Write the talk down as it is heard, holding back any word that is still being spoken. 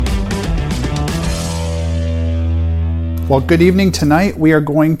Well, good evening. Tonight we are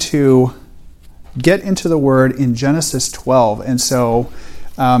going to get into the Word in Genesis 12. And so,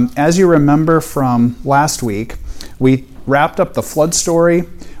 as you remember from last week, we wrapped up the flood story.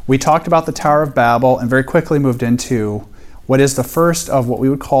 We talked about the Tower of Babel and very quickly moved into what is the first of what we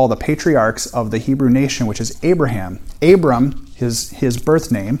would call the patriarchs of the Hebrew nation, which is Abraham. Abram, his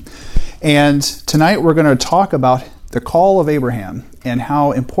birth name. And tonight we're going to talk about the call of Abraham and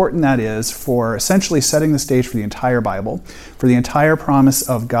how important that is for essentially setting the stage for the entire Bible, for the entire promise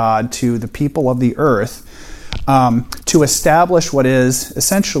of God to the people of the earth, to establish what is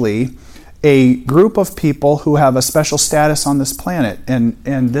essentially a group of people who have a special status on this planet. And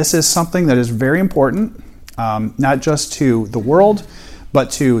this is something that is very important, not just to the world, but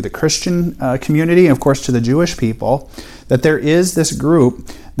to the Christian community, and of course to the Jewish people, that there is this group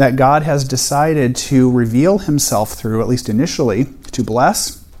that God has decided to reveal himself through, at least initially, to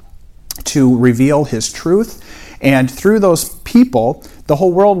bless, to reveal his truth, and through those people, the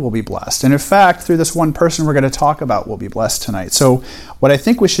whole world will be blessed. And in fact, through this one person we're going to talk about will be blessed tonight. So what I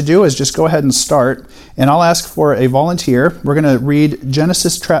think we should do is just go ahead and start, and I'll ask for a volunteer. We're going to read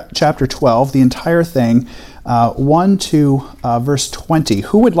Genesis chapter 12, the entire thing, 1 to verse 20.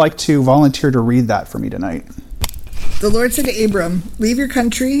 Who would like to volunteer to read that for me tonight? The Lord said to Abram, "Leave your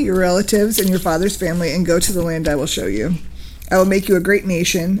country, your relatives, and your father's family, and go to the land I will show you. I will make you a great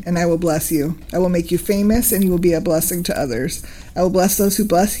nation, and I will bless you. I will make you famous, and you will be a blessing to others. I will bless those who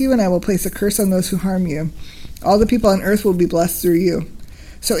bless you, and I will place a curse on those who harm you. All the people on earth will be blessed through you."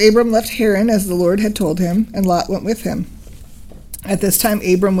 So Abram left Haran as the Lord had told him, and Lot went with him. At this time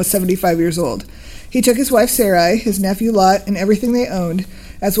Abram was 75 years old. He took his wife Sarai, his nephew Lot, and everything they owned,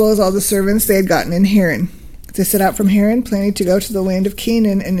 as well as all the servants they had gotten in Haran. They set out from Haran, planning to go to the land of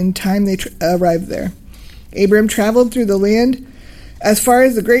Canaan, and in time they arrived there. Abram traveled through the land as far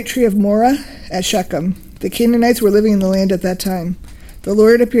as the great tree of Moreh at Shechem. The Canaanites were living in the land at that time. The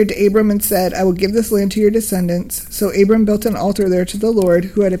Lord appeared to Abram and said, "I will give this land to your descendants." So Abram built an altar there to the Lord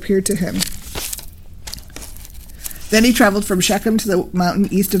who had appeared to him. Then he traveled from Shechem to the mountain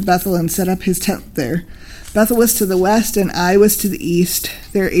east of Bethel and set up his tent there. Bethel was to the west, and Ai was to the east.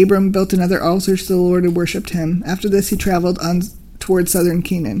 There Abram built another altar to the Lord and worshipped him. After this he traveled on toward southern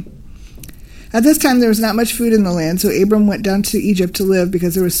Canaan. At this time there was not much food in the land, so Abram went down to Egypt to live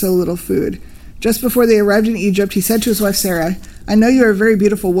because there was so little food. Just before they arrived in Egypt, he said to his wife Sarah, "I know you are a very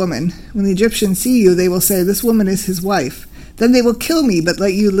beautiful woman. When the Egyptians see you, they will say, 'This woman is his wife.' Then they will kill me, but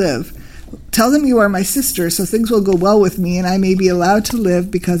let you live. Tell them you are my sister, so things will go well with me, and I may be allowed to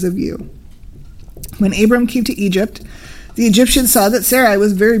live because of you." When Abram came to Egypt, the Egyptians saw that Sarai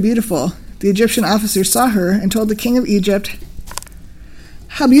was very beautiful. The Egyptian officers saw her and told the king of Egypt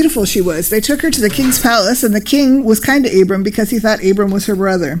how beautiful she was. They took her to the king's palace, and the king was kind to Abram because he thought Abram was her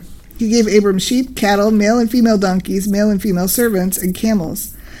brother. He gave Abram sheep, cattle, male and female donkeys, male and female servants, and camels.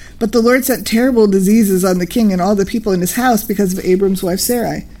 But the Lord sent terrible diseases on the king and all the people in his house because of Abram's wife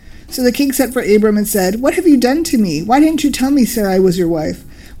Sarai. So the king sent for Abram and said, "What have you done to me? Why didn't you tell me Sarai was your wife?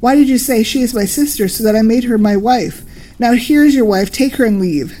 Why did you say, 'She is my sister,' so that I made her my wife? Now here is your wife, take her and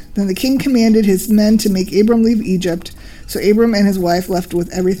leave." Then the king commanded his men to make Abram leave Egypt. So Abram and his wife left with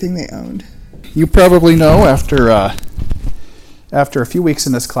everything they owned. You probably know after a few weeks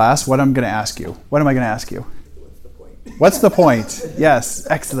in this class what I'm going to ask you. What am I going to ask you? What's the point? Yes,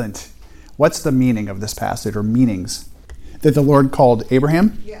 excellent. What's the meaning of this passage, or meanings? That the Lord called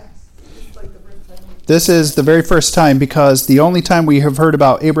Abraham? Yes. This is the very first time, because the only time we have heard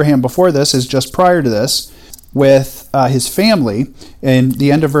about Abraham before this is just prior to this with his family. In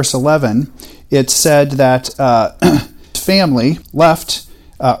the end of verse 11, it said that his family left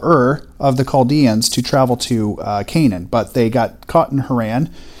Ur of the Chaldeans to travel to Canaan, but they got caught in Haran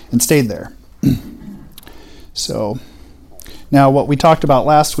and stayed there. So now what we talked about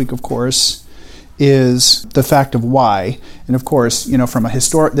last week, of course, is the fact of why. And of course, from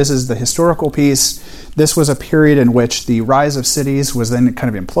this is the historical piece. This was a period in which the rise of cities was then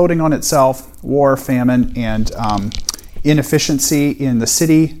kind of imploding on itself, war, famine, and inefficiency in the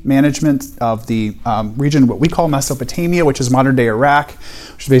city management of the region, what we call Mesopotamia, which is modern-day Iraq,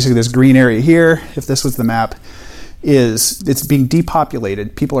 which is basically this green area here, if this was the map, it's being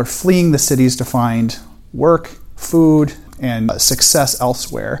depopulated. People are fleeing the cities to find work, food, and success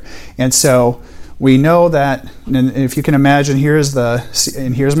elsewhere. And so we know that, and if you can imagine, here's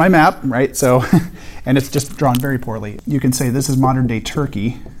my map, right? So, and it's just drawn very poorly. You can say this is modern-day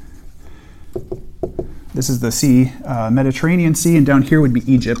Turkey. This is the sea, Mediterranean Sea, and down here would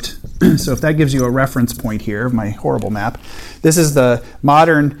be Egypt. So if that gives you a reference point here of my horrible map, this is the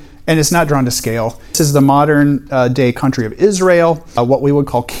modern, and it's not drawn to scale, this is the modern day country of Israel, what we would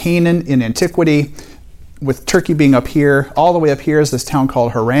call Canaan in antiquity. with Turkey being up here, all the way up here is this town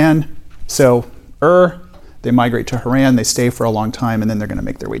called Haran. So they migrate to Haran, they stay for a long time, and then they're going to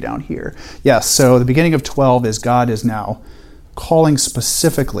make their way down here. Yes, so the beginning of 12 is God is now calling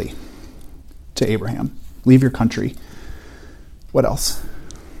specifically to Abraham. Leave your country. What else?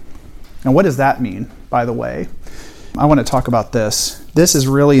 And what does that mean, by the way? I want to talk about this. This is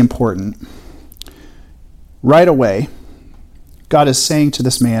really important. Right away, God is saying to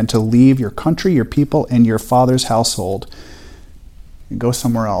this man to leave your country, your people, and your father's household and go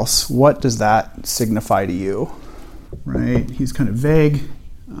somewhere else. What does that signify to you? Right? He's kind of vague.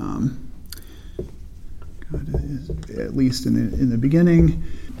 God is, at least in the beginning.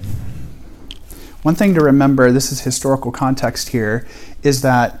 One thing to remember, this is historical context here, is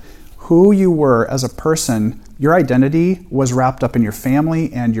that who you were as a person, your identity was wrapped up in your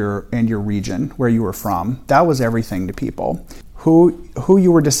family and your region, where you were from. That was everything to people. Who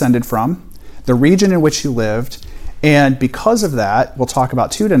you were descended from, the region in which you lived, and because of that, we'll talk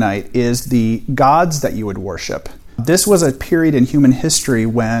about too tonight, is the gods that you would worship. This was a period in human history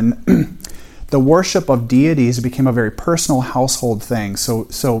when the worship of deities became a very personal household thing.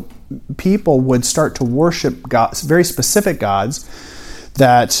 So people would start to worship gods, very specific gods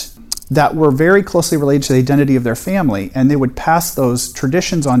that were very closely related to the identity of their family, and they would pass those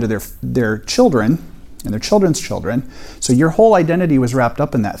traditions on to their children and their children's children. So your whole identity was wrapped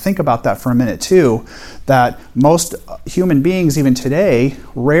up in that. Think about that for a minute too, that most human beings even today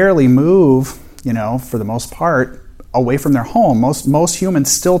rarely move, for the most part, away from their home. Most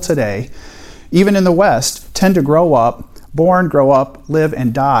humans still today, even in the West, tend to grow up, live,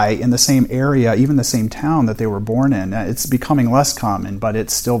 and die in the same area, even the same town that they were born in. It's becoming less common, but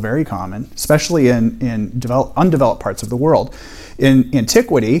it's still very common, especially in undeveloped parts of the world. In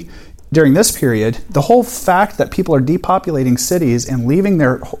antiquity, during this period, the whole fact that people are depopulating cities and leaving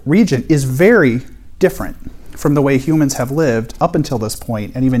their region is very different from the way humans have lived up until this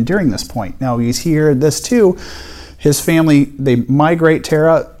point and even during this point. Now, he's here, this too. His family,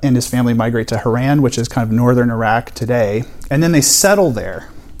 Terah and his family migrate to Haran, which is kind of northern Iraq today, and then they settle there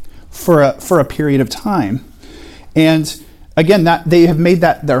for a period of time. And again, they have made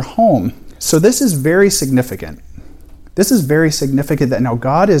that their home. So this is very significant. This is very significant that now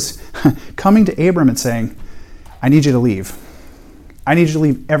God is coming to Abram and saying, I need you to leave. I need you to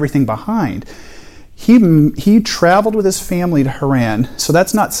leave everything behind. He traveled with his family to Haran, so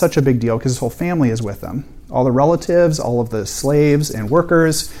that's not such a big deal because his whole family is with them. All the relatives, all of the slaves and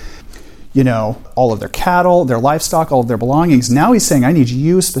workers, all of their cattle, their livestock, all of their belongings. Now he's saying, I need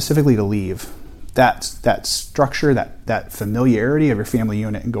you specifically to leave that structure, that familiarity of your family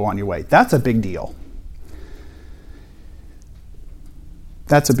unit and go on your way. That's a big deal.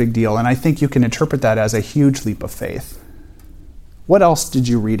 That's a big deal, and I think you can interpret that as a huge leap of faith. What else did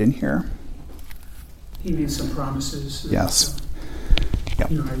you read in here? He made some promises. Yes. I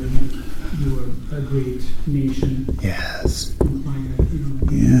would make you a great nation. Yes. Implying that,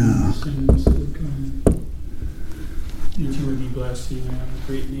 yeah. Descendants would come. That you would be blessed. You would have a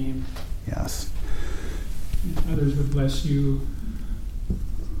great name. Yes. Others would bless you.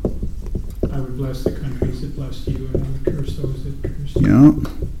 I would bless the countries that blessed you, and I would curse those that cursed you.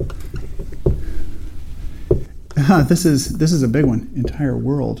 Yeah. This is a big one. Entire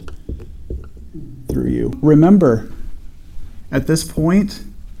world through you. Remember, at this point,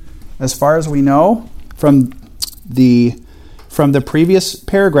 as far as we know, from the previous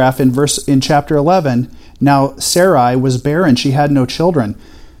paragraph in chapter 11, now Sarai was barren; she had no children.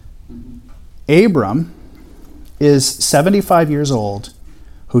 Abram is 75 years old,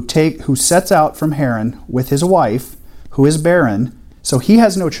 who sets out from Haran with his wife, who is barren, so he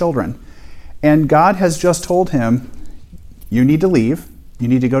has no children. And God has just told him, you need to leave. You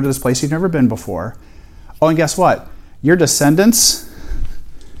need to go to this place you've never been before. Oh, and guess what? Your descendants,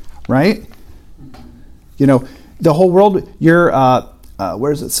 right? The whole world, where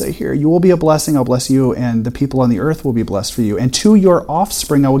does it say here? You will be a blessing, I'll bless you, and the people on the earth will be blessed for you. And to your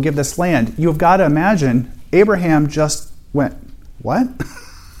offspring I will give this land. You've got to imagine, Abraham just went, what?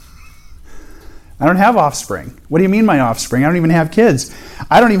 I don't have offspring. What do you mean my offspring? I don't even have kids.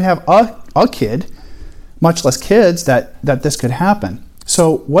 I don't even have a kid, much less kids, that this could happen.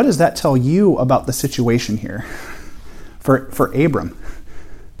 So what does that tell you about the situation here for Abram?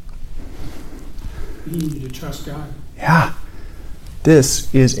 You need to trust God. Yeah.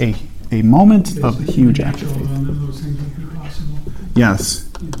 This is a moment of huge act of faith. None of those things would be possible. Yes.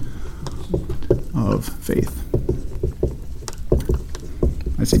 Of faith.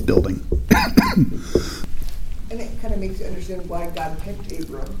 I say building. And it kind of makes you understand why God picked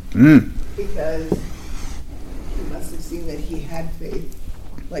Abram. Mm. Because he must have seen that he had faith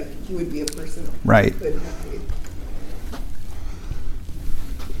like he would be a person Right. who could have faith.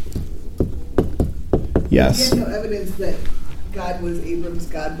 Yes. We have no evidence that God was Abram's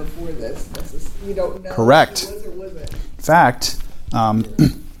God before this. We don't know Correct. if he was or wasn't. In fact,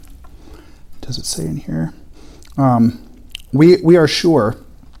 does it say in here? We are sure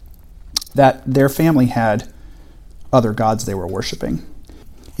that their family had other gods they were worshiping.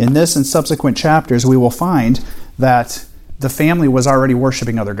 In this and subsequent chapters, we will find that the family was already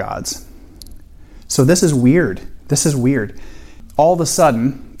worshiping other gods. So this is weird. This is weird. All of a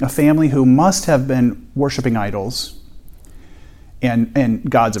sudden, a family who must have been worshiping idols and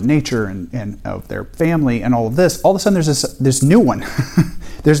gods of nature and of their family and all of this, all of a sudden there's this new one.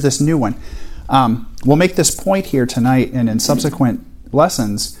 There's this new one. We'll make this point here tonight and in subsequent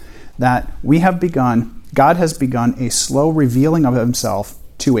lessons that God has begun a slow revealing of himself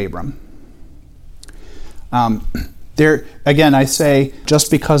to Abram. There, again, I say, just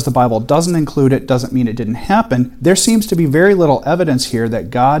because the Bible doesn't include it doesn't mean it didn't happen. There seems to be very little evidence here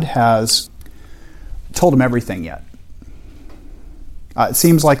that God has told him everything yet. It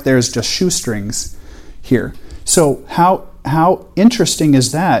seems like there's just shoestrings here. So how interesting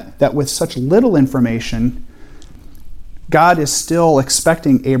is that with such little information, God is still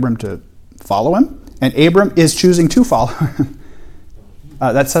expecting Abram to follow him, and Abram is choosing to follow him.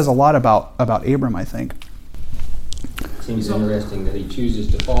 That says a lot about Abram, I think. Seems interesting that he chooses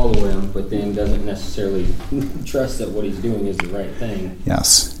to follow him, but then doesn't necessarily trust that what he's doing is the right thing.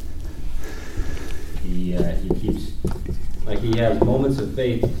 Yes. He keeps, like, he has moments of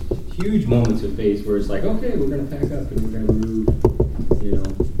faith, huge moments of faith, where it's like, okay, we're going to pack up and we're going to move,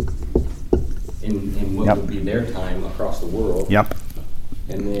 in what would be their time across the world. Yep.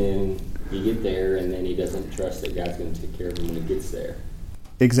 And then you get there, and then he doesn't trust that God's going to take care of him when he gets there.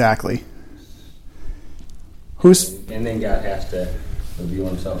 Exactly. And then God has to reveal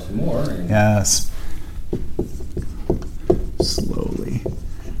himself some more. And Yes. Slowly.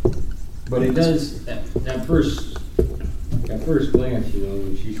 But it does, at first glance,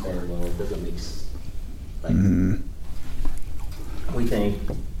 when she started, well, it doesn't make sense. Like, we think,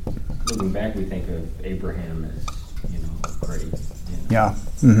 looking back, we think of Abraham as, great. Yeah.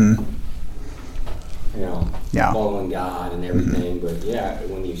 Mm-hmm. Yeah. Following God and everything. But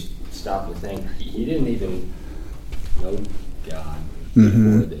when you stop and think, he didn't even know God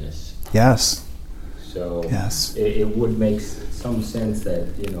before this. Yes. So Yes. it would make some sense that,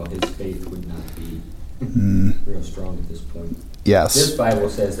 his faith would not be real strong at this point. Yes. This Bible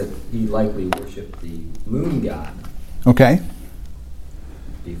says that he likely worshipped the moon god Okay.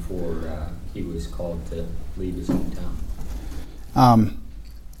 before he was called to leave his hometown.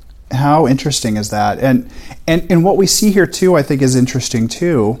 How interesting is that? And what we see here too, I think, is interesting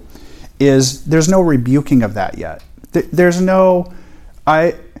too, is there's no rebuking of that yet. There's no,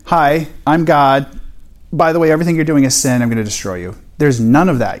 hi, I'm God. By the way, everything you're doing is sin. I'm going to destroy you. There's none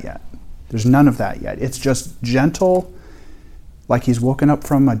of that yet. There's none of that yet. It's just gentle, like he's woken up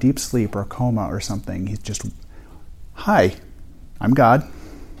from a deep sleep or a coma or something. He's just, hi, I'm God.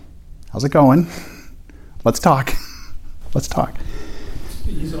 How's it going? Let's talk. Let's talk.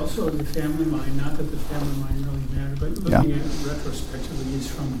 He's also the family line, not that the family line really mattered, but looking at it retrospectively, he's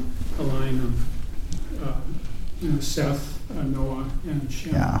from the line of Seth, Noah, and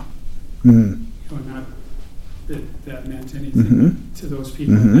Shem. Yeah. Mm. Not that meant anything to those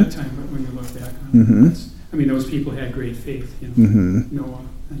people at that time, but when you look back on it, those people had great faith, Noah.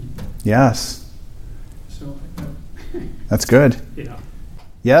 Yes. So that's good. Yeah.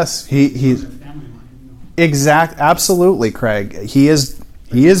 Yes, he's family line, absolutely, Craig. He is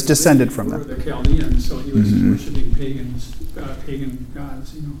descended from them. The Chaldeans, so he was worshiping pagan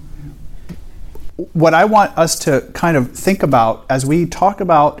gods, What I want us to kind of think about as we talk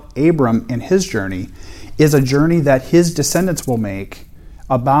about Abram and his journey is a journey that his descendants will make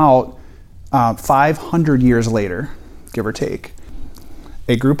about 500 years later, give or take.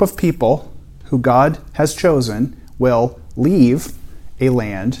 A group of people who God has chosen will leave a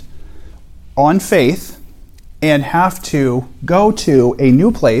land on faith and have to go to a new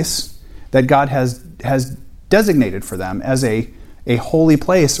place that God has designated for them as a holy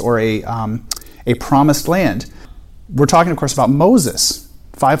place or a promised land. We're talking, of course, about Moses.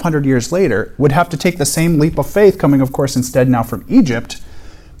 500 years later, would have to take the same leap of faith, coming, of course, instead now from Egypt,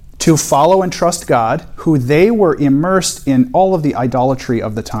 to follow and trust God, who they were immersed in all of the idolatry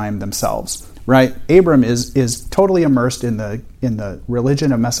of the time themselves. Right? Abram is totally immersed in the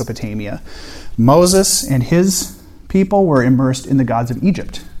religion of Mesopotamia. Moses and his people were immersed in the gods of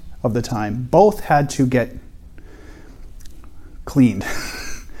Egypt of the time. Both had to get cleaned.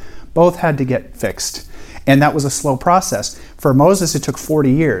 Both had to get fixed. And that was a slow process. For Moses, it took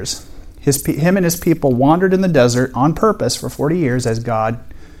 40 years. Him and his people wandered in the desert on purpose for 40 years as God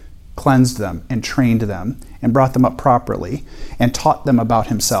cleansed them and trained them and brought them up properly and taught them about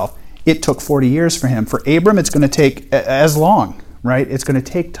himself. It took 40 years for him. For Abram, it's going to take as long, right? It's going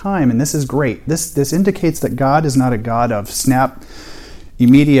to take time, and this is great. This indicates that God is not a God of snap,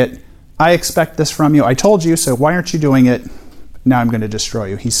 immediate, I expect this from you. I told you, so why aren't you doing it? Now I'm going to destroy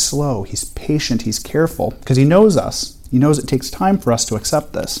you. He's slow. He's patient. He's careful because he knows us. He knows it takes time for us to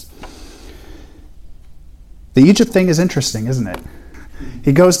accept this. The Egypt thing is interesting, isn't it?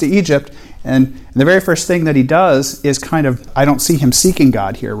 He goes to Egypt, and the very first thing that he does is I don't see him seeking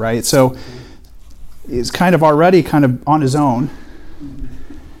God here, right? So he's already on his own.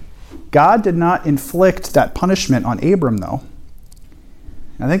 God did not inflict that punishment on Abram, though.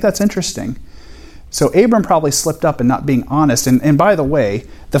 I think that's interesting. So Abram probably slipped up in not being honest. And by the way,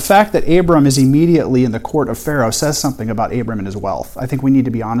 the fact that Abram is immediately in the court of Pharaoh says something about Abram and his wealth. I think we need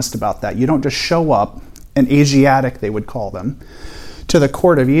to be honest about that. You don't just show up, an Asiatic they would call them, to the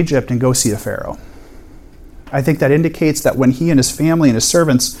court of Egypt and go see the Pharaoh. I think that indicates that when he and his family and his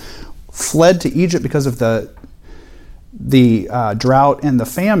servants fled to Egypt because of the drought and the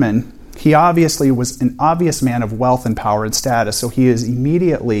famine, he obviously was an obvious man of wealth and power and status. So he is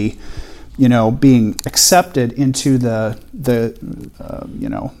immediately, being accepted into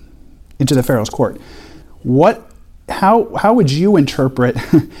into the Pharaoh's court. How would you interpret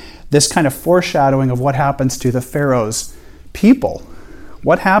this kind of foreshadowing of what happens to the Pharaoh's people?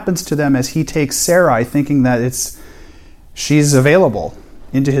 What happens to them as he takes Sarai, thinking that she's available,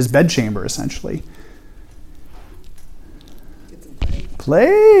 into his bedchamber, essentially?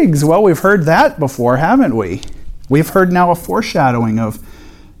 Plagues. Well, we've heard that before, haven't we? We've heard now a foreshadowing of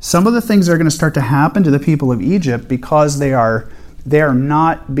some of the things that are going to start to happen to the people of Egypt because they are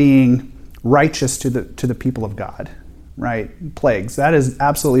not being righteous to the people of God, right? Plagues. That is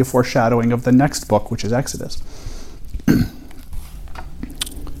absolutely a foreshadowing of the next book, which is Exodus. And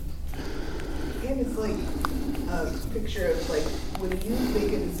it's like a picture of when you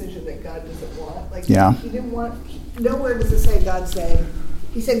make a decision that God doesn't want. He didn't want. Nowhere does it say God saying.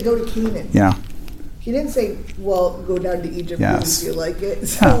 He said go to Canaan. Yeah. He didn't say, well, go down to Egypt yes. if you like it.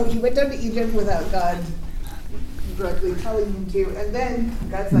 So he went down to Egypt without God directly telling him to. And then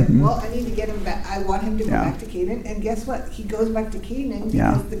God's like, well, I need to get him back. I want him to go back to Canaan. And guess what? He goes back to Canaan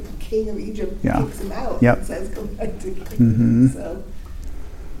because the king of Egypt kicks him out and says, go back to Canaan. So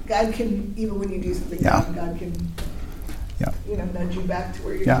God can, even when you do something wrong, God can nudge you back to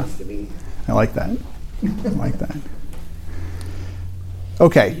where you're supposed to be. I like that. I like that.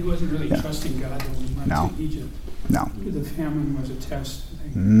 Okay. He wasn't really trusting God when he went to Egypt. No. The famine was a test, I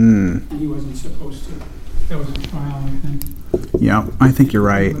think. And he wasn't supposed to. That was a trial, I think. Yeah, I think you're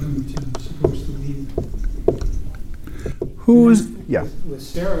right. He wasn't supposed to leave. With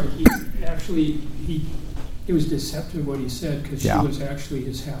Sarah, it was deceptive what he said because she was actually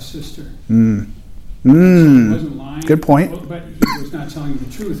his half-sister. So he wasn't lying. Good point. But he was not telling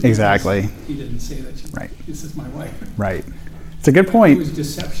the truth. Exactly. He didn't say that. This is my wife. Right. It's a good point. It was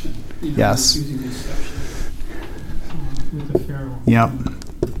deception. Yes. He was using deception with the Pharaoh. Yep.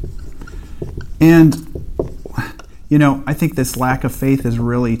 And, I think this lack of faith is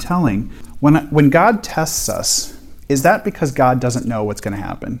really telling. When God tests us, is that because God doesn't know what's going to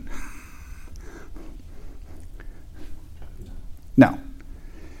happen? No.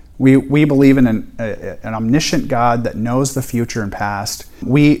 We believe in an omniscient God that knows the future and past.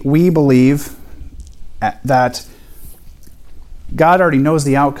 We believe that God already knows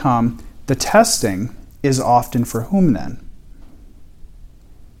the outcome. The testing is often for whom then?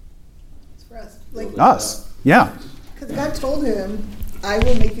 It's for us. Us. Yeah. Because God told him, I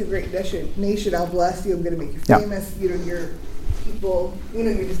will make you a great nation. I'll bless you. I'm going to make you famous. Your people,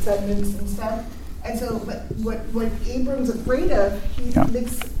 your descendants and stuff. And so, but what Abram's afraid of,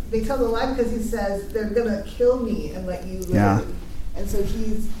 they tell the lie because he says, they're going to kill me and let you live. Yeah. And so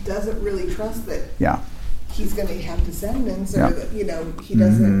he doesn't really trust that he's going to have descendants or that, he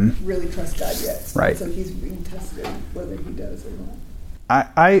doesn't really trust God yet. Right. So he's being tested whether he does or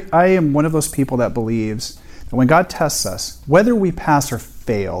not. I am one of those people that believes that when God tests us, whether we pass or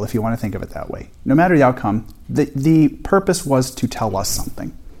fail, if you want to think of it that way, no matter the outcome, the purpose was to tell us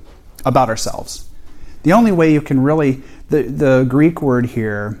something about ourselves. The only way you can really, the Greek word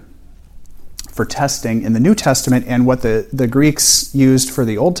here for testing in the New Testament and what the Greeks used for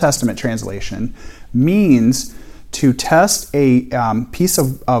the Old Testament translation means to test a piece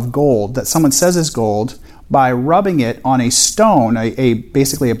of gold that someone says is gold by rubbing it on a stone,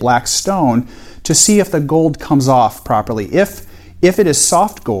 basically a black stone, to see if the gold comes off properly. If it is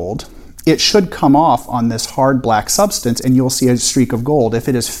soft gold, it should come off on this hard black substance, and you'll see a streak of gold. If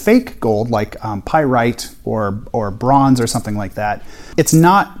it is fake gold, like pyrite or bronze or something like that, it's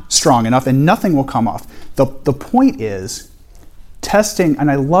not strong enough, and nothing will come off. The point is, testing,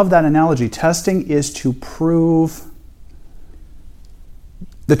 and I love that analogy, testing is to prove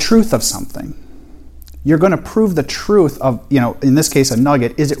the truth of something. You're going to prove the truth of, in this case, a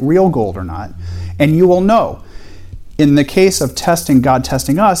nugget. Is it real gold or not? And you will know. In the case of testing, God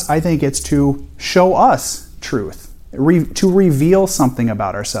testing us, I think it's to show us truth, to reveal something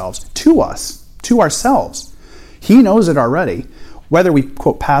about ourselves to us, to ourselves. He knows it already. Whether we,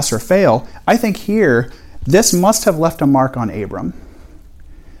 quote, pass or fail, I think here, this must have left a mark on Abram.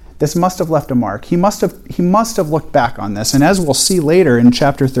 This must have left a mark. He must have looked back on this. And as we'll see later in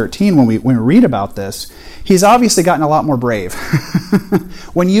chapter 13, when we read about this, he's obviously gotten a lot more brave.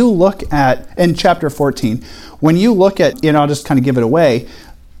 When you look at, in chapter 14, when you look at, I'll just kind of give it away,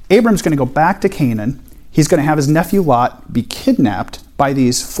 Abram's going to go back to Canaan. He's going to have his nephew Lot be kidnapped by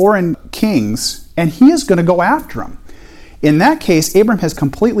these foreign kings, and he is going to go after him. In that case, Abram has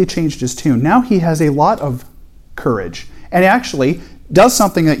completely changed his tune. Now he has a lot of courage, and actually does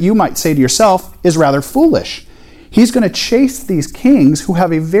something that you might say to yourself is rather foolish. He's going to chase these kings who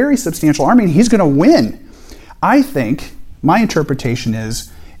have a very substantial army, and he's going to win. I think, my interpretation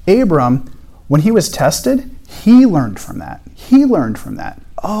is, Abram, when he was tested, he learned from that.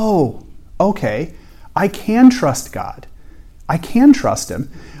 Oh, okay, I can trust God. I can trust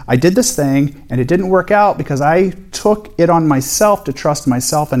him. I did this thing, and it didn't work out because I took it on myself to trust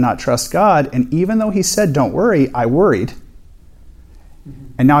myself and not trust God. And even though he said, don't worry, I worried.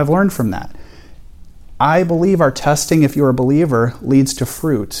 And now I've learned from that. I believe our testing, if you're a believer, leads to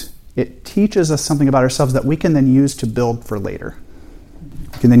fruit. It teaches us something about ourselves that we can then use to build for later.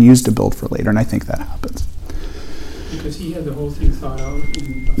 And I think that happens. Because he had the whole thing thought out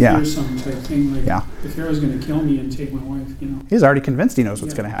in a fearsome type thing. Like, if Pharaoh's going to kill me and take my wife, He's already convinced he knows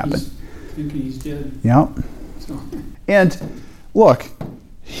what's going to happen. He's thinking he's dead. Yep. So. And look,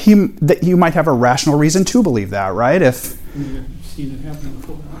 you might have a rational reason to believe that, right? If You've seen it happen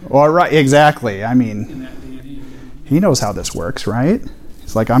before. Well, right, exactly. I mean, In that day and age. he knows how this works, right?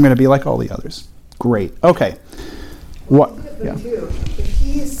 He's like, I'm going to be like all the others. Great. Okay. What? Yeah.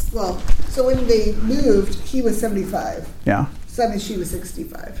 So when they moved, he was 75. Yeah. Suddenly she was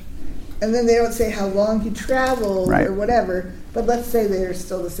 65. And then they don't say how long he traveled or whatever, but let's say they're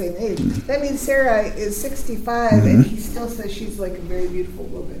still the same age. That means Sarah is 65 and he still says she's like a very beautiful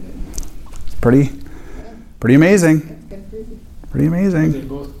woman. Pretty amazing. That's kind of crazy. Pretty amazing. They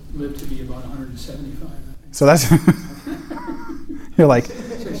both lived to be about 175, I think. So that's, you're like,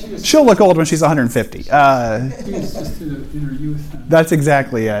 she'll look old when she's 150. He was just in her youth. That's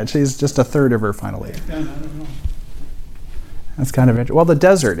exactly it. She's just a third of her final age. I don't know. That's kind of interesting. Well, the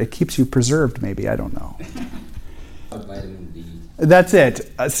desert, it keeps you preserved, maybe. I don't know. Vitamin D. That's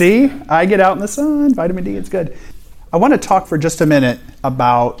it. See? I get out in the sun. Vitamin D, it's good. I want to talk for just a minute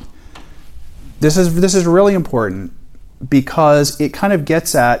about, this is really important because it kind of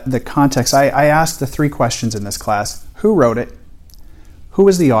gets at the context. I asked the 3 questions in this class. Who wrote it? Who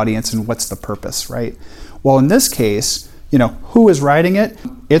is the audience? And what's the purpose, right? Well, in this case, who is writing it?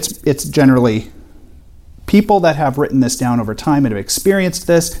 It's generally people that have written this down over time and have experienced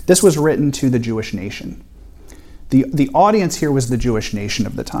this. This was written to the Jewish nation. The audience here was the Jewish nation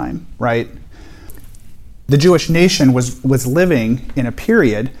of the time, right? The Jewish nation was living in a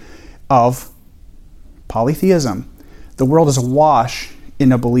period of polytheism. The world is awash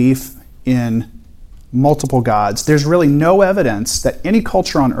in a belief in multiple gods. There's really no evidence that any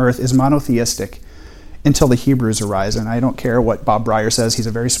culture on earth is monotheistic until the Hebrews arise. And I don't care what Bob Breyer says. He's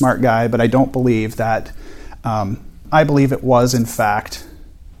a very smart guy, but I don't believe that. I believe it was, in fact,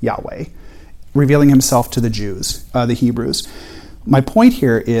 Yahweh revealing himself to the Jews, the Hebrews. My point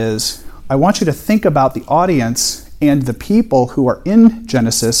here is I want you to think about the audience and the people who are in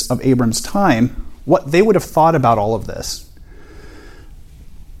Genesis of Abram's time, what they would have thought about all of this.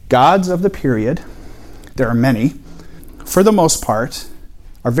 Gods of the period, there are many, for the most part,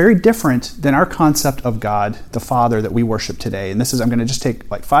 are very different than our concept of God, the Father, that we worship today. And I'm going to just take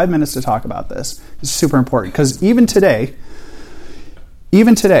like 5 minutes to talk about this. It's super important because even today,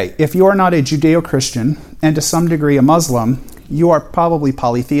 if you are not a Judeo-Christian and to some degree a Muslim, you are probably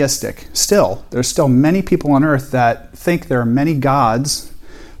polytheistic. Still, there's still many people on earth that think there are many gods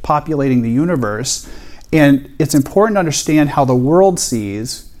populating the universe. And it's important to understand how the world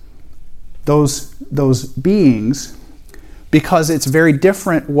sees those beings, because it's very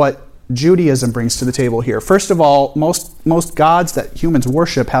different what Judaism brings to the table here. First of all, most gods that humans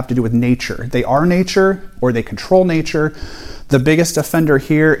worship have to do with nature. They are nature, or they control nature. The biggest offender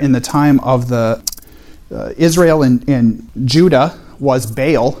here in the time of the Israel and Judah was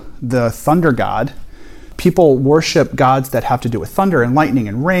Baal, the thunder god. People worship gods that have to do with thunder and lightning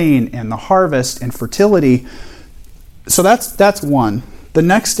and rain and the harvest and fertility. So that's one. The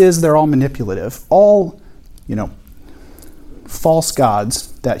next is they're all manipulative. All, false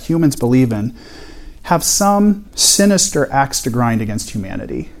gods that humans believe in have some sinister axe to grind against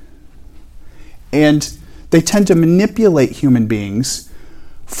humanity. And they tend to manipulate human beings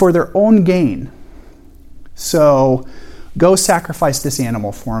for their own gain. So, go sacrifice this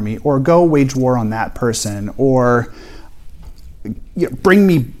animal for me, or go wage war on that person, or bring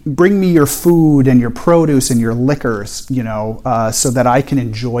me your food and your produce and your liquors, so that I can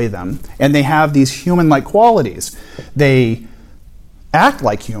enjoy them. And they have these human-like qualities. They act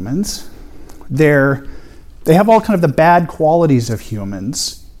like humans. They have all kind of the bad qualities of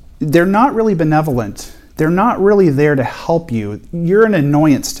humans. They're not really benevolent. They're not really there to help you. You're an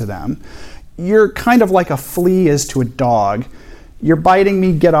annoyance to them. You're kind of like a flea is to a dog. You're biting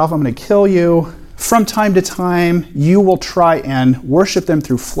me, get off, I'm going to kill you. From time to time, you will try and worship them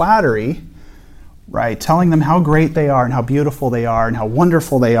through flattery, right? Telling them how great they are and how beautiful they are and how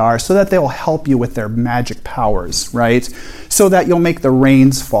wonderful they are so that they'll help you with their magic powers, right? So that you'll make the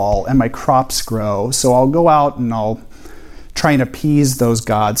rains fall and my crops grow. So I'll go out and I'll try and appease those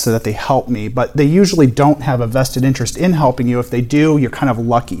gods so that they help me, but they usually don't have a vested interest in helping you. If they do, you're kind of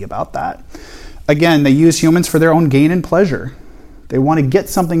lucky about that. Again, they use humans for their own gain and pleasure. They want to get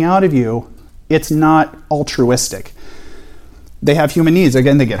something out of you. It's not altruistic. They have human needs.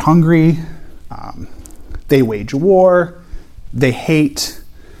 Again, they get hungry. They wage war. They hate.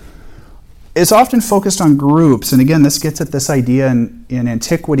 It's often focused on groups. And again, this gets at this idea in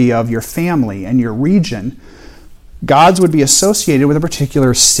antiquity of your family and your region. Gods would be associated with a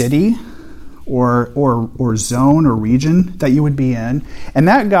particular city or zone or region that you would be in. And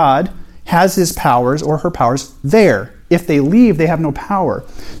that god has his powers or her powers there. If they leave, they have no power.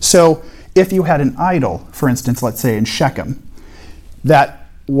 So if you had an idol, for instance, let's say in Shechem, that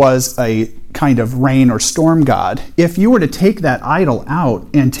was a kind of rain or storm god. If you were to take that idol out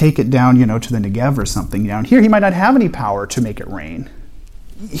and take it down, to the Negev or something down here, he might not have any power to make it rain.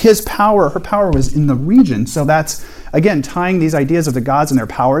 His power, her power was in the region. So that's, again, tying these ideas of the gods and their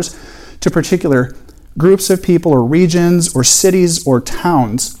powers to particular groups of people or regions or cities or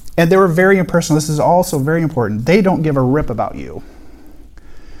towns. And they were very impersonal. This is also very important. They don't give a rip about you.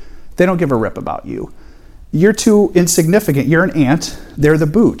 They don't give a rip about you. You're too insignificant. You're an ant. They're the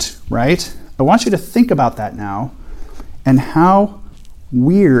boot, right? I want you to think about that now and how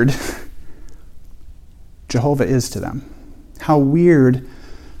weird Jehovah is to them. How weird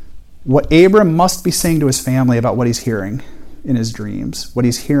what Abram must be saying to his family about what he's hearing in his dreams, what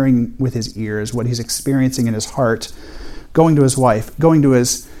he's hearing with his ears, what he's experiencing in his heart, going to his wife, going to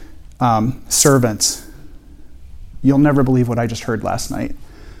his servants. You'll never believe what I just heard last night.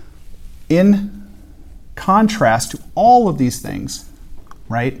 In contrast to all of these things,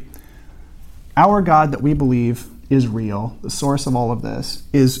 right? Our God that we believe is real, the source of all of this,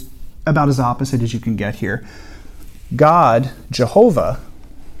 is about as opposite as you can get here. God, Jehovah,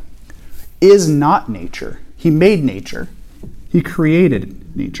 is not nature. He made nature. He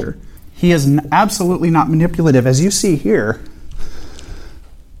created nature. He is absolutely not manipulative. As you see here,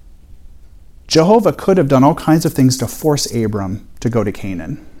 Jehovah could have done all kinds of things to force Abram to go to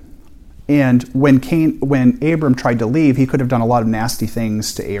Canaan. And when Abram tried to leave, he could have done a lot of nasty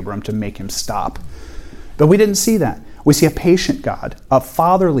things to Abram to make him stop. But we didn't see that. We see a patient God, a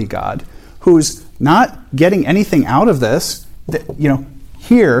fatherly God, who's not getting anything out of this.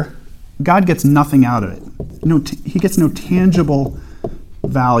 Here, God gets nothing out of it. He gets no tangible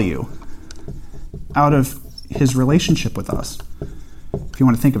value out of his relationship with us, if you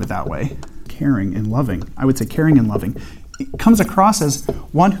want to think of it that way. Caring and loving. I would say caring and loving. It comes across as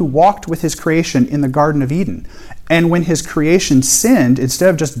one who walked with his creation in the Garden of Eden. And when his creation sinned, instead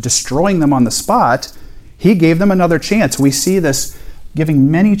of just destroying them on the spot, he gave them another chance. We see this giving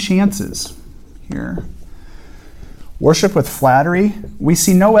many chances here. Worship with flattery. We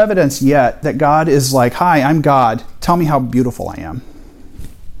see no evidence yet that God is like, hi, I'm God. Tell me how beautiful I am.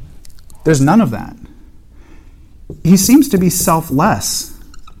 There's none of that. He seems to be selfless,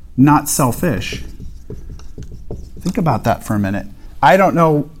 not selfish. Think about that for a minute. I don't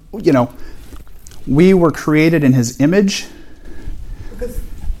know, we were created in his image. Because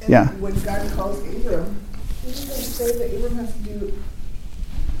when God calls Abram, he doesn't say that Abram has to do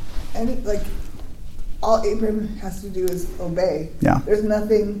all Abram has to do is obey. Yeah. There's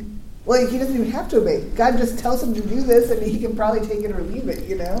nothing, he doesn't even have to obey. God just tells him to do this and he can probably take it or leave it,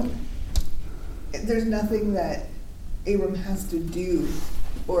 There's nothing that Abram has to do,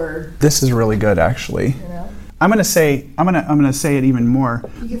 or This is really good, actually. you know, I'm gonna say it even more.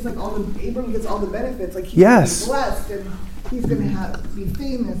 he gets like Abram gets all the benefits, like he's Yes. gonna be blessed and he's gonna be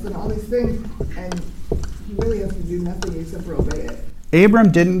famous and all these things, and he really has to do nothing except for obey it.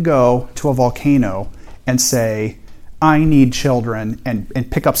 Abram didn't go to a volcano and say, I need children, and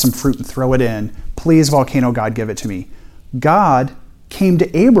pick up some fruit and throw it in. Please, volcano God, give it to me. God came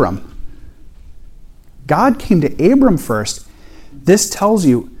to Abram. God came to Abram first. This tells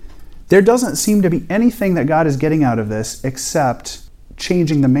you there doesn't seem to be anything that God is getting out of this except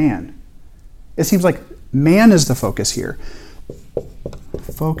changing the man. It seems like man is the focus here.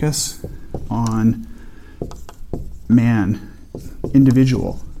 Focus on man.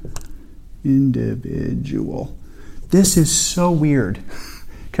 Individual. This is so weird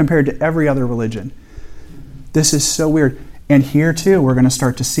compared to every other religion. This is so weird. And here too, we're going to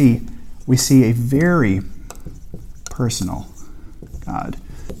start to see, we see a very personal God.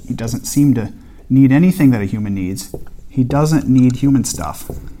 He doesn't seem to need anything that a human needs. He doesn't need human stuff.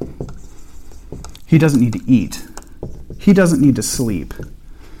 He doesn't need to eat. He doesn't need to sleep.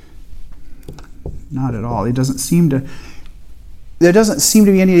 Not at all. There doesn't seem to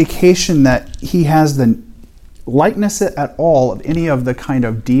be any indication that he has the likeness at all of any of the kind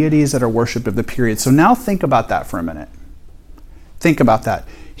of deities that are worshipped of the period. So now think about that for a minute. Think about that.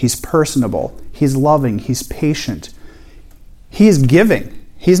 He's personable. He's loving. He's patient. He's giving.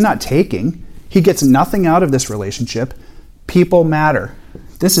 He's not taking. He gets nothing out of this relationship. People matter.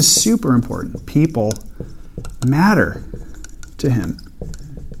 This is super important. People matter to him.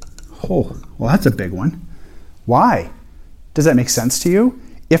 Oh, well, that's a big one. Why? Does that make sense to you?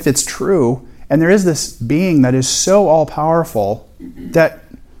 If it's true, and there is this being that is so all-powerful that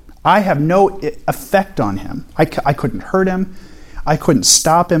I have no effect on him. I couldn't hurt him. I couldn't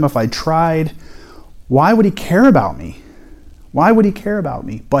stop him if I tried. Why would he care about me? Why would he care about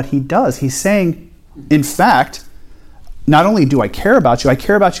me? But he does. He's saying, in fact, not only do I care about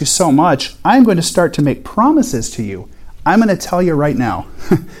you so much, I'm going to start to make promises to you. I'm going to tell you right now.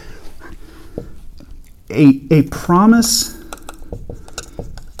 A promise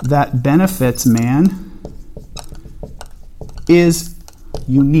that benefits man is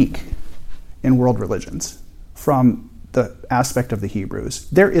unique in world religions from the aspect of the Hebrews.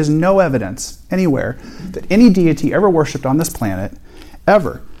 There is no evidence anywhere that any deity ever worshipped on this planet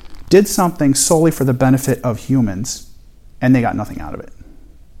ever did something solely for the benefit of humans and they got nothing out of it.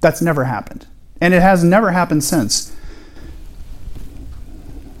 That's never happened. And it has never happened since.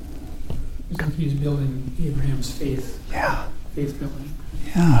 It's like he's building Abraham's faith. Yeah. Faith building.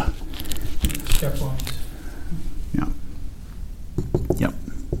 Yeah. Stepwise. Yeah. Yep.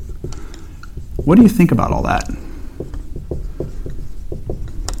 What do you think about all that?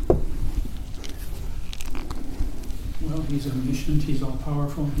 Well, he's omniscient, he's all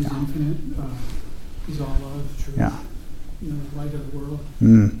powerful, he's infinite, he's all love, truth, Yeah. you know, the light of the world.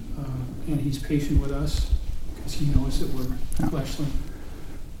 Mm. And he's patient with us because he knows that we're fleshly.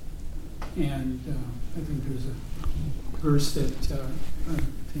 And I think there's a verse that I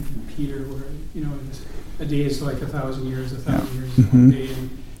think in Peter where, you know, a day is like 1,000 years, 1,000 years is one day, and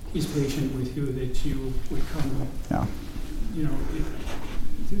he's patient with you that you would come, you know,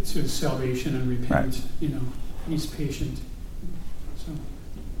 to salvation and repent. Right. You know, he's patient. So,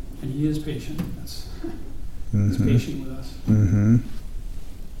 and he is patient. He's patient with us. Mm-hmm.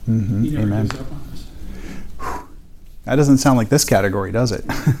 Mm-hmm. He never Amen. gives up on us. That doesn't sound like this category, does it?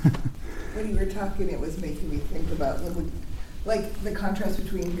 When you were talking, it was making me think about like the contrast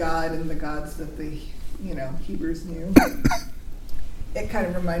between God and the gods that the Hebrews knew. It kind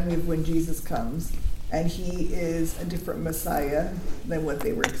of reminded me of when Jesus comes, and he is a different Messiah than what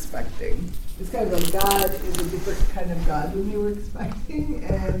they were expecting. It's kind of like God is a different kind of God than they were expecting,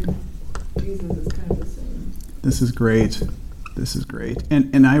 and Jesus is kind of the same. This is great. This is great.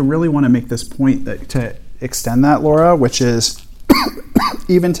 And I really want to make this point that to extend that, Laura, which is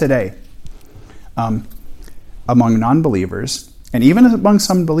even today, among non-believers, and even among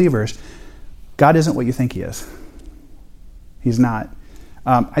some believers, God isn't what you think he is. He's not.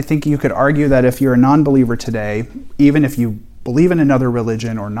 I think you could argue that if you're a non-believer today, even if you believe in another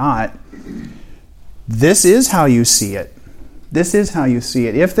religion or not, this is how you see it. This is how you see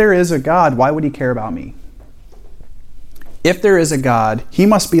it. If there is a God, why would he care about me? If there is a God, he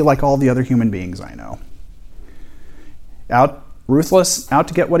must be like all the other human beings I know. Ruthless, out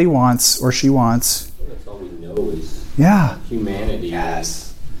to get what he wants or she wants. Well, that's all we know is humanity.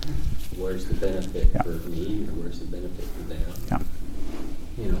 Yes. Where's the benefit for me or where's the benefit for them? Yeah.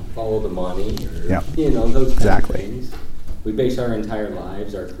 You know, follow the money or, you know, those kinds of things. We base our entire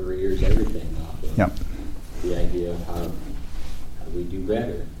lives, our careers, everything off of the idea of how do we do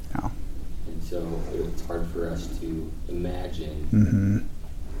better. Yeah. And so it's hard for us to imagine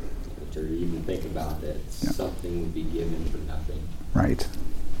or even think about that something would be given for nothing. Right.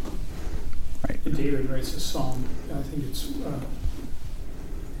 And David writes a psalm. I think it's,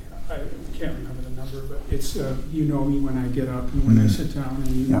 I can't remember the number, but it's, you know me when I get up and when I sit down,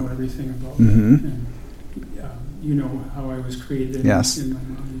 and you know everything about me. And you know how I was created in my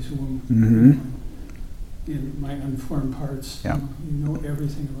mommy's womb. In my unformed parts. You know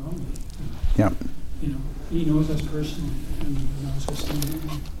everything about me. You know, he knows us personally, and he knows us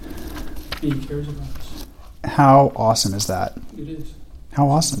intimately. He cares about us. How awesome is that? It is. How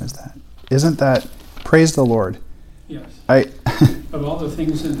awesome is that? Isn't that, praise the Lord. Yes. Of all the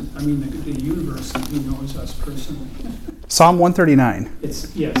things in, the universe, he knows us personally. Psalm 139.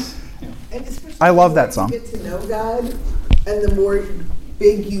 It's, yes. Yeah. And especially I love that song. The more you get to know God, and the more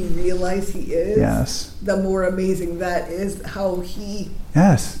big you realize he is, the more amazing that is, how he's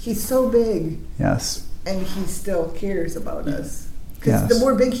so big. Yes. And he still cares about us. Because the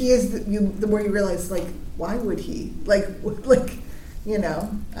more big he is, the more you realize, like, why would he? Like, you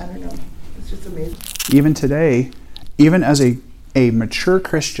know, I don't know. It's just amazing. Even today, even as a mature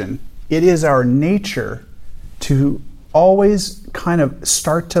Christian, it is our nature to always kind of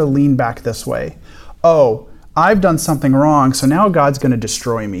start to lean back this way. Oh, I've done something wrong, so now God's going to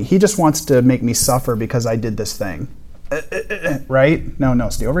destroy me. He just wants to make me suffer because I did this thing. Right? No,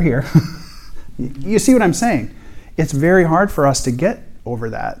 stay over here. You see what I'm saying? It's very hard for us to get over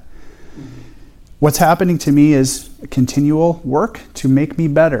that. What's happening to me is a continual work to make me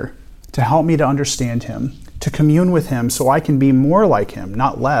better, to help me to understand him, to commune with him so I can be more like him,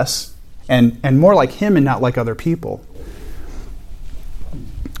 not less, and more like him and not like other people.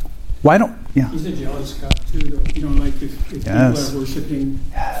 He's a jealous God too, though. You know, like if people are worshiping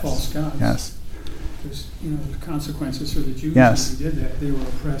false gods. Yes. There's, the consequences for the Jews who did that. They were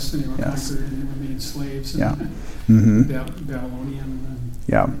oppressed and they were conquered and they were made slaves. And Babylonian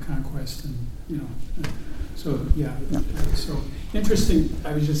conquest and So interesting.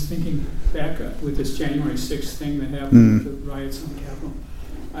 I was just thinking back with this January 6th thing that happened with the riots on the Capitol.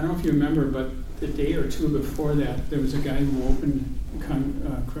 I don't know if you remember, but the day or two before that, there was a guy who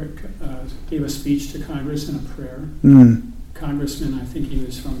gave a speech to Congress in a prayer. Congressman, I think he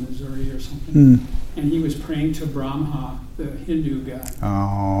was from Missouri or something. And he was praying to Brahma, the Hindu god.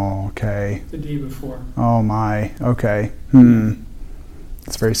 Oh, okay. The day before. Oh, my. Okay.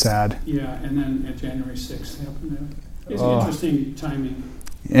 It's very sad. Yeah, and then at January 6th happened. It's interesting timing.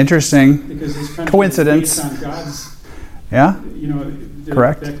 Interesting. Because this country coincidence. is based on God's. The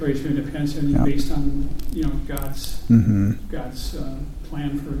Correct. Declaration of Independence is based on God's God's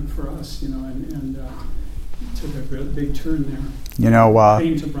plan for us. And took a real big turn there.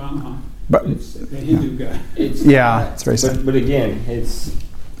 Praying to Brahma. But it's the Hindu guy. It's very sad. But again,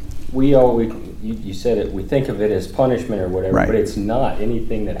 you said it, we think of it as punishment or whatever, but it's not.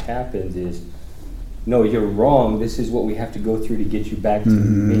 Anything that happens is, no, you're wrong, this is what we have to go through to get you back to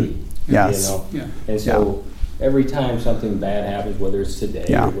me. Yes. And so every time something bad happens, whether it's today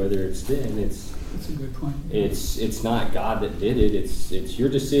or whether it's then, that's a good point. It's not God that did it. It's your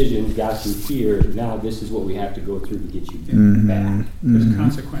decision got you here. Now this is what we have to go through to get you back. There's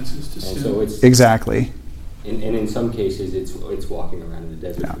consequences to sin. So it's exactly. And in some cases, it's walking around in the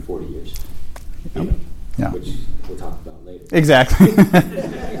desert for 40 years. Which we'll talk about later. Exactly.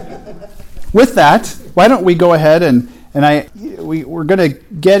 With that, why don't we go ahead we're going to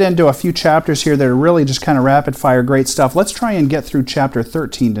get into a few chapters here that are really just kind of rapid fire great stuff. Let's try and get through chapter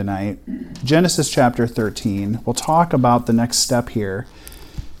 13 tonight. Genesis chapter 13. We'll talk about the next step here.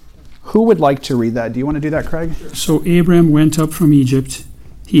 Who would like to read that? Do you want to do that, Craig? So Abram went up from Egypt,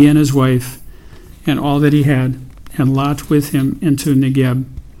 he and his wife, and all that he had, and Lot with him into Negeb.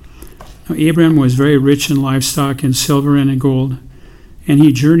 Now Abram was very rich in livestock, in silver and in gold, and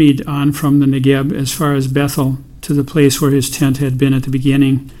he journeyed on from the Negeb as far as Bethel, to the place where his tent had been at the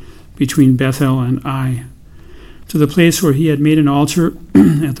beginning, between Bethel and Ai, to the place where he had made an altar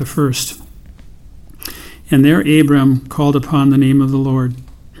at the first. And there Abram called upon the name of the Lord.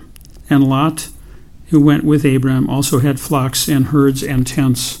 And Lot, who went with Abram, also had flocks and herds and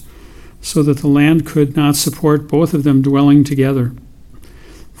tents, so that the land could not support both of them dwelling together.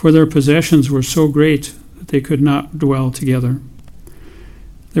 For their possessions were so great that they could not dwell together.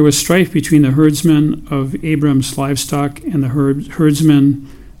 There was strife between the herdsmen of Abram's livestock and the herdsmen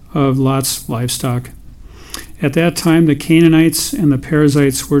of Lot's livestock. At that time the Canaanites and the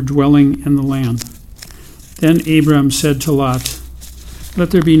Perizzites were dwelling in the land. Then Abram said to Lot, "Let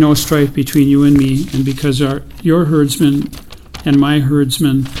there be no strife between you and me, and because your herdsmen and my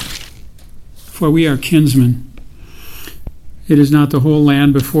herdsmen, for we are kinsmen. Is not the whole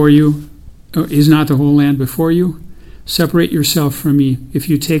land before you? Separate yourself from me. If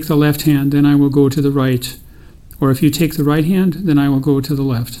you take the left hand, then I will go to the right. Or if you take the right hand, then I will go to the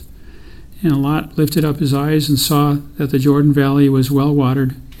left. And Lot lifted up his eyes and saw that the Jordan Valley was well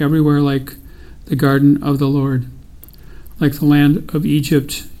watered, everywhere like the garden of the Lord, like the land of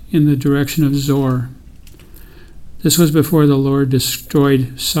Egypt in the direction of Zoar. This was before the Lord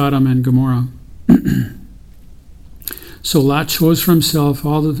destroyed Sodom and Gomorrah. So Lot chose for himself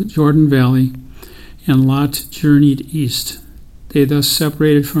all the Jordan Valley, and Lot journeyed east. They thus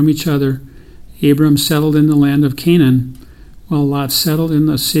separated from each other. Abram settled in the land of Canaan, while Lot settled in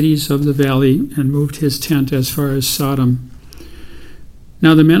the cities of the valley and moved his tent as far as Sodom.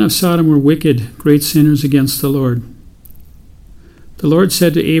 Now the men of Sodom were wicked, great sinners against the Lord. The Lord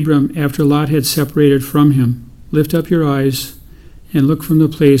said to Abram after Lot had separated from him, Lift up your eyes and look from the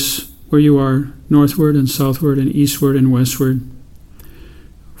place where you are, northward and southward and eastward and westward.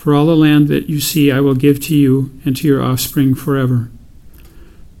 For all the land that you see I will give to you and to your offspring forever.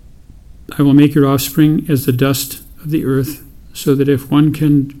 I will make your offspring as the dust of the earth, so that if one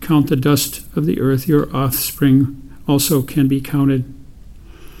can count the dust of the earth, your offspring also can be counted.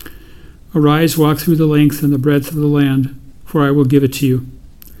 Arise, walk through the length and the breadth of the land, for I will give it to you.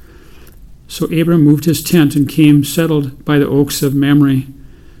 So Abram moved his tent and came settled by the oaks of Mamre,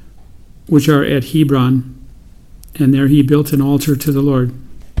 which are at Hebron, and there he built an altar to the Lord.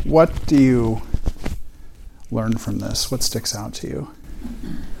 What do you learn from this? What sticks out to you?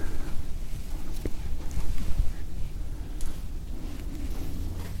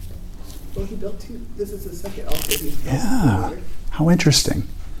 Well, he built two. This is the second altar he's built. Yeah. How interesting.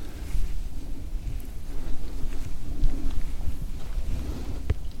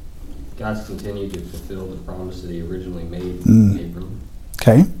 God's continued to fulfill the promise that he originally made Abram.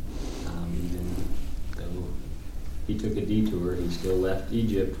 Okay. Even though he took a detour, he still left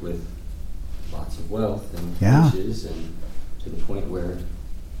Egypt with lots of wealth and riches, and to the point where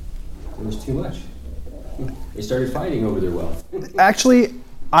it was too much. They started fighting over their wealth. Actually,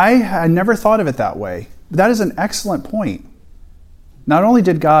 I had never thought of it that way. That is an excellent point. Not only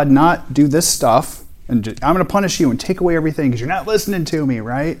did God not do this stuff, and I'm going to punish you and take away everything because you're not listening to me,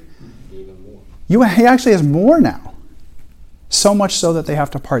 right? He actually has more now. So much so that they have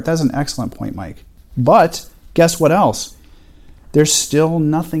to part. That's an excellent point, Mike. But guess what else? There's still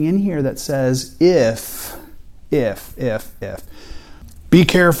nothing in here that says if. Be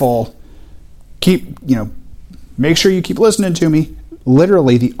careful. Make sure you keep listening to me.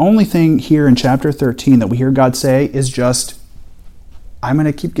 Literally, the only thing here in chapter 13 that we hear God say is just, I'm going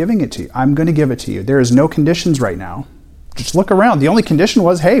to keep giving it to you. I'm going to give it to you. There is no conditions right now. Just look around. The only condition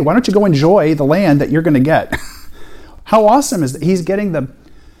was, hey, why don't you go enjoy the land that you're going to get? How awesome is that? He's getting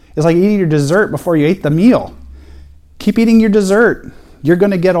it's like eating your dessert before you ate the meal. Keep eating your dessert. You're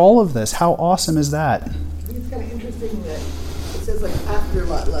going to get all of this. How awesome is that? I think it's kind of interesting that it says like after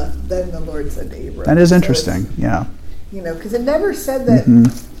Lot left, then the Lord said to Abram. That is interesting, yeah. Because it never said that,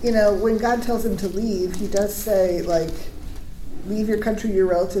 when God tells him to leave, he does say, like, leave your country, your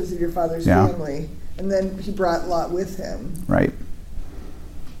relatives, and your father's family. And then he brought Lot with him. Right.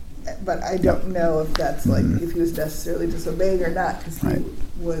 But I don't know if that's like if he was necessarily disobeying or not,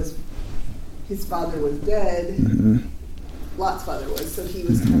 because his father was dead. Lot's father was, so he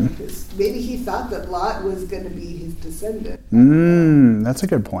was kind of his. Maybe he thought that Lot was going to be his descendant. That's a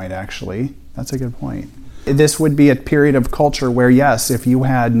good point, actually. That's a good point. This would be a period of culture where, yes, if you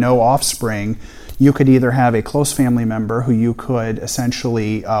had no offspring, you could either have a close family member who you could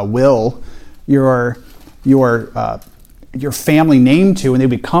essentially will your family name to, and they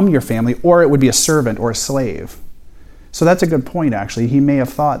become your family, or it would be a servant or a slave. So that's a good point, actually. He may have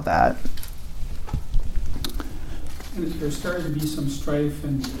thought that. And there started to be some strife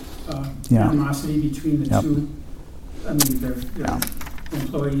and animosity between the two. I mean, their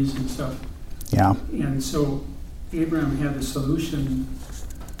employees and stuff. Yeah. And so Abraham had the solution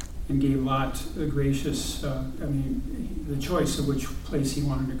and gave Lot the gracious, the choice of which place he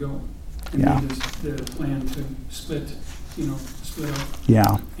wanted to go. And made the plan to split up.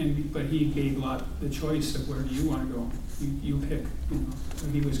 Yeah. But he gave Lot the choice of where do you want to go. You pick. So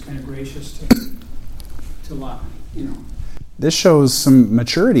he was kind of gracious to Lot. This shows some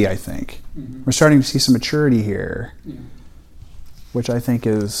maturity, I think. We're starting to see some maturity here, which I think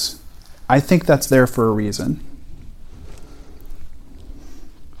that's there for a reason.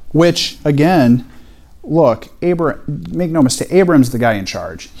 Which, again, look, make no mistake, Abram's the guy in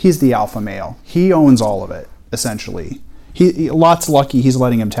charge. He's the alpha male. He owns all of it, essentially. Lot's lucky he's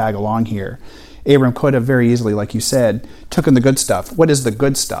letting him tag along here. Abram could have very easily, like you said, taken the good stuff. What is the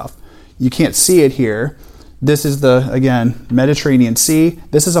good stuff? You can't see it here. This is the, again, Mediterranean Sea.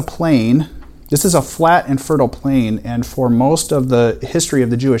 This is a plain. This is a flat and fertile plain, and for most of the history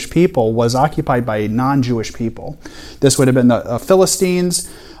of the Jewish people was occupied by non-Jewish people. This would have been the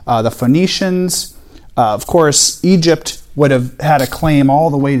Philistines, the Phoenicians. Of course, Egypt would have had a claim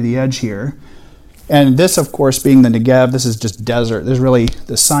all the way to the edge here. And this, of course, being the Negev, this is just desert. There's really,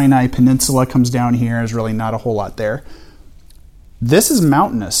 the Sinai Peninsula comes down here. There's really not a whole lot there. This is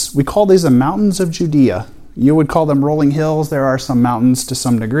mountainous. We call these the mountains of Judea. You would call them rolling hills. There are some mountains to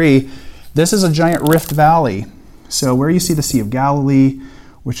some degree. This is a giant rift valley. So where you see the Sea of Galilee,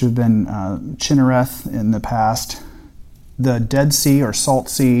 which have been Chinnereth in the past, the Dead Sea or Salt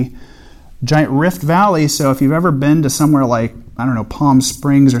Sea, giant rift valley. So if you've ever been to somewhere like, I don't know, Palm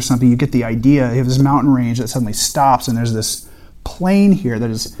Springs or something, you get the idea. You have this mountain range that suddenly stops, and there's this plain here that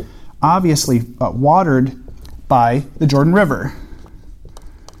is obviously watered by the Jordan River.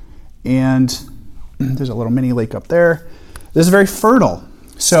 And there's a little mini lake up there. This is very fertile.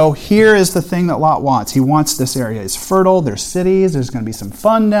 So here is the thing that Lot wants. He wants this area. It's fertile. There's cities. There's going to be some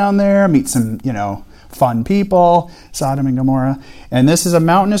fun down there. Meet some, fun people, Sodom and Gomorrah. And this is a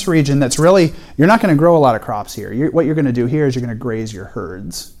mountainous region that's really, you're not going to grow a lot of crops here. What you're going to do here is you're going to graze your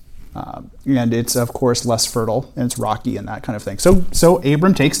herds. And it's, of course, less fertile, and it's rocky and that kind of thing. So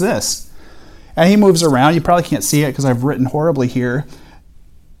Abram takes this. And he moves around. You probably can't see it because I've written horribly here.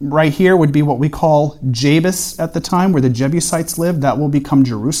 Right here would be what we call Jabus at the time, where the Jebusites lived. That will become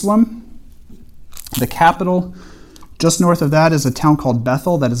Jerusalem. The capital, just north of that, is a town called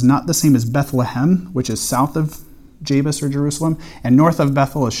Bethel. That is not the same as Bethlehem, which is south of Jabus or Jerusalem. And north of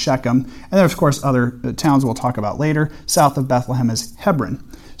Bethel is Shechem. And there, of course, other towns we'll talk about later. South of Bethlehem is Hebron.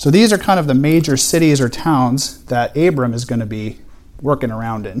 So these are kind of the major cities or towns that Abram is going to be working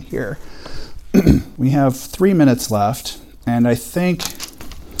around in here. We have 3 minutes left, and I think...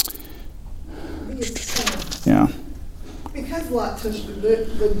 Yeah. Because Lot took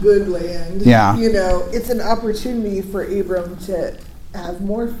the good land, it's an opportunity for Abram to have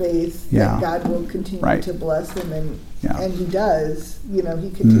more faith that God will continue to bless him, and he does. He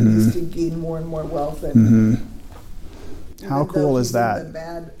continues to gain more and more wealth. And how cool is that?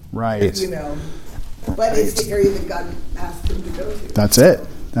 Bad, right. But it's the area that God asked him to go to. That's it.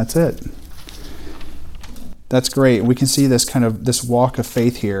 That's great. We can see this walk of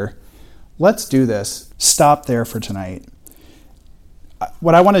faith here. Let's do this. Stop there for tonight.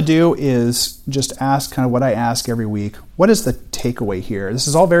 What I want to do is just ask kind of what I ask every week. What is the takeaway here? This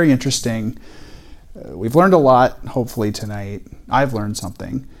is all very interesting. We've learned a lot, hopefully, tonight. I've learned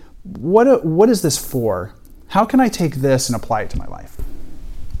something. What is this for? How can I take this and apply it to my life?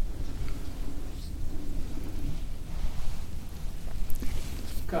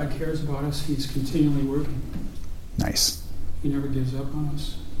 God cares about us. He's continually working. Nice. He never gives up on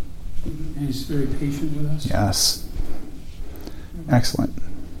us. And he's very patient with us. Yes. Excellent.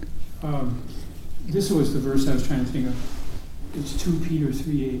 This was the verse I was trying to think of. It's 2 Peter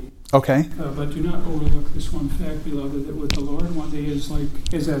 3:8. Okay. But do not overlook this one fact, beloved, that with the Lord 1 day is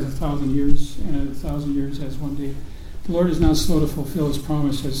as 1,000 years, and 1,000 years as 1 day. The Lord is not slow to fulfill his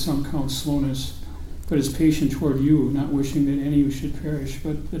promise, as some count slowness, but is patient toward you, not wishing that any should perish,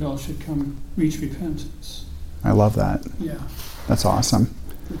 but that all should reach repentance. I love that. Yeah. That's awesome.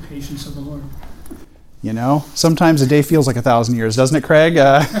 The patience of the Lord. Sometimes a day feels like 1,000 years, doesn't it, Craig?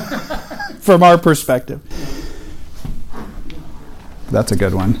 From our perspective. That's a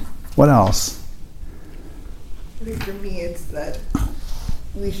good one. What else? I think for me it's that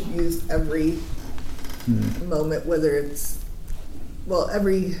we should use every moment, whether it's,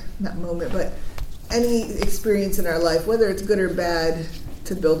 not moment, but any experience in our life, whether it's good or bad,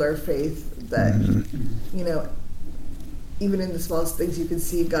 to build our faith that, even in the smallest things, you can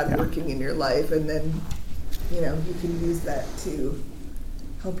see God working in your life, and then, you can use that to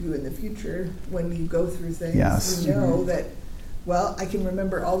help you in the future when you go through things. Yes. You know that, I can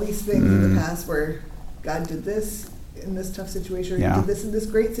remember all these things in the past where God did this in this tough situation, or He did this in this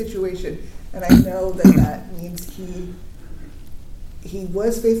great situation, and I know that means He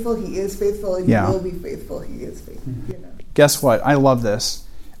was faithful, He is faithful, and He will be faithful. He is faithful. Guess what? I love this.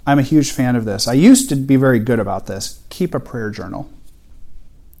 I'm a huge fan of this. I used to be very good about this. Keep a prayer journal.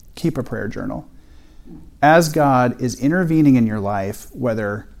 Keep a prayer journal. As God is intervening in your life,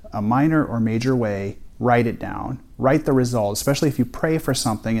 whether a minor or major way, write it down. Write the result, especially if you pray for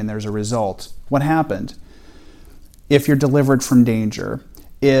something and there's a result. What happened? If you're delivered from danger,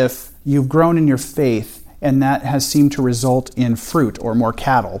 if you've grown in your faith and that has seemed to result in fruit or more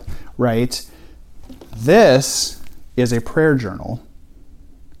cattle, right? This is a prayer journal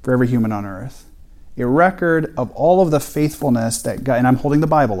for every human on earth. A record of all of the faithfulness that God, and I'm holding the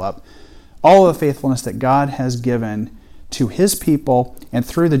Bible up, all of the faithfulness that God has given to his people and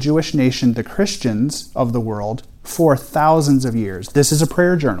through the Jewish nation, the Christians of the world, for thousands of years. This is a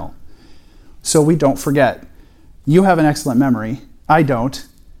prayer journal. So we don't forget. You have an excellent memory. I don't.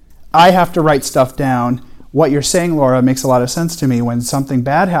 I have to write stuff down. What you're saying, Laura, makes a lot of sense to me. When something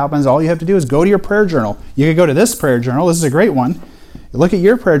bad happens, all you have to do is go to your prayer journal. You could go to this prayer journal. This is a great one. Look at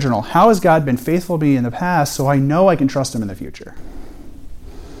your prayer journal. How has God been faithful to me in the past so I know I can trust him in the future?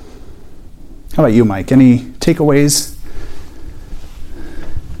 How about you, Mike? Any takeaways?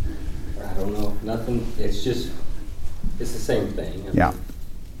 I don't know. Nothing. It's the same thing. Yeah.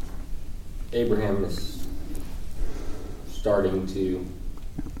 Abraham is starting to,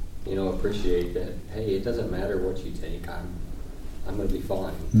 appreciate that, hey, it doesn't matter what you take. I'm going to be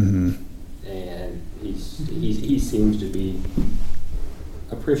fine. Mm-hmm. And he seems to be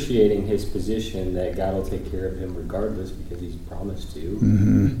appreciating his position that God will take care of him regardless because he's promised to.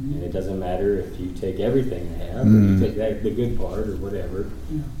 Mm-hmm. And it doesn't matter if you take everything I have, Mm-hmm. or you take the good part or whatever.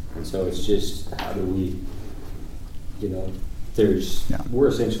 Yeah. And so it's just, how do we, Yeah. we're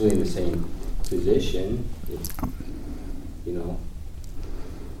essentially in the same position.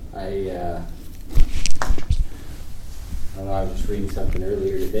 I was reading something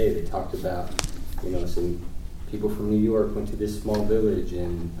earlier today that talked about, some people from New York went to this small village,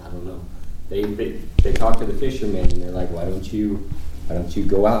 and I don't know, they talked to the fishermen, and they're like, why don't you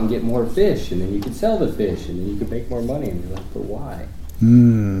go out and get more fish, and then you could sell the fish, and then you could make more money. And they're like, but why?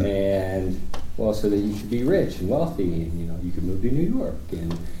 Mm. And well, so that you could be rich and wealthy, and you could move to New York.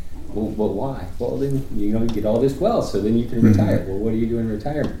 And well, why? Well, then you get all this wealth, so then you can retire. Well, what do you do in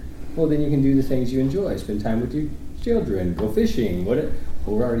retirement? Well, then you can do the things you enjoy. Spend time with your children, go fishing. Well,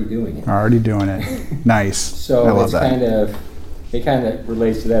 we're already doing it. Already doing it. Nice. So I love it's that. it kind of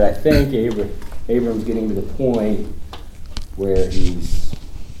relates to that. I think Abram's getting to the point where he's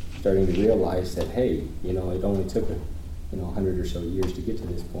starting to realize that, hey, it only took 100 or so years to get to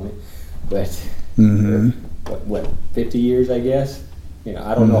this point, but what 50 years, I guess.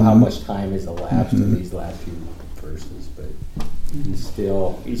 I don't know how much time has elapsed in these last few verses, but he's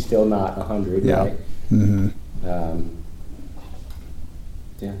still not 100, Yeah. right? Mm-hmm.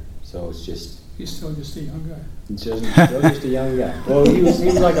 So it's just. He's still just a young guy. Still just a young guy. Well, he was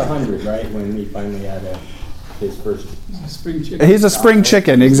like 100, right, when he finally had his first. He's a spring chicken. He's a spring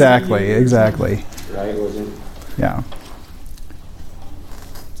chicken, exactly. Right, wasn't. Yeah.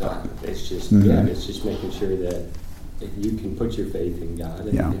 So it's just it's just making sure that if you can put your faith in God,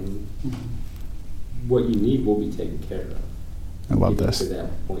 and what you need will be taken care of. I love Even this. to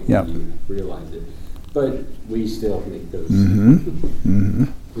that point Yep. when you realize it, but we still make those.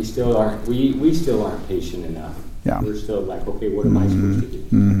 We still aren't patient enough. Yeah. We're still like, okay, what am I supposed to do?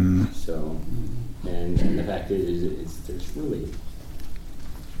 Mm-hmm. So, and the fact is there's really,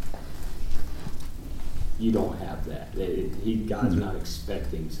 you don't have that. God's not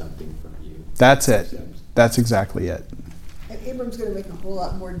expecting something from you. That's it. That's exactly it. And Abram's going to make a whole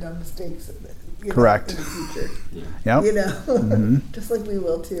lot more dumb mistakes Correct. in the future. Yep. Just like we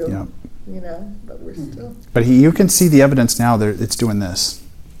will too. Yep. But we're still. But you can see the evidence now that it's doing this.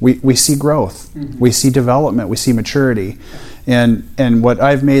 We see growth. We see development. We see maturity. And what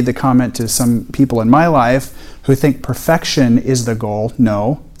I've made the comment to some people in my life who think perfection is the goal.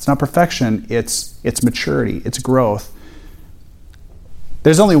 No, it's not perfection. It's maturity. It's growth.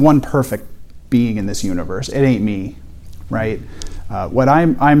 There's only one perfect being in this universe. It ain't me, right? What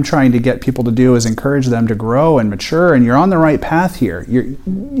I'm trying to get people to do is encourage them to grow and mature, and you're on the right path here.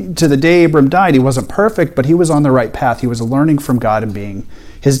 To the day Abram died, he wasn't perfect, but he was on the right path. He was learning from God and being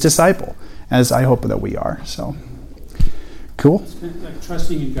his disciple, as I hope that we are. So, cool. It's kind of like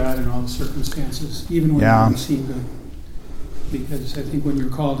trusting in God in all the circumstances, even when it doesn't seem good. Because I think when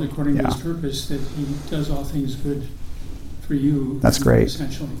you're called according to His purpose, that He does all things good for you. That's great.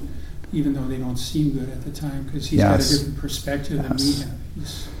 Essentially, even though they don't seem good at the time, because He's got a different perspective than we have.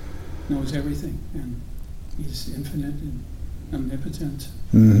 He knows everything, and He's infinite and omnipotent.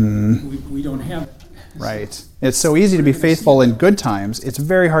 We don't have that. Right. It's so easy to be faithful in good times. It's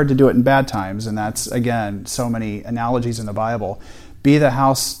very hard to do it in bad times, and that's, again, so many analogies in the Bible. Be the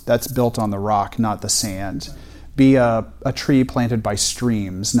house that's built on the rock, not the sand. Be a tree planted by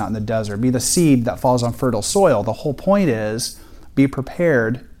streams, not in the desert. Be the seed that falls on fertile soil. The whole point is be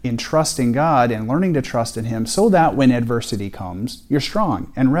prepared in trusting God and learning to trust in Him so that when adversity comes, you're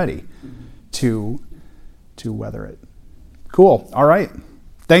strong and ready to weather it. Cool. All right.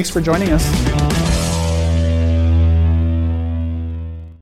 Thanks for joining us.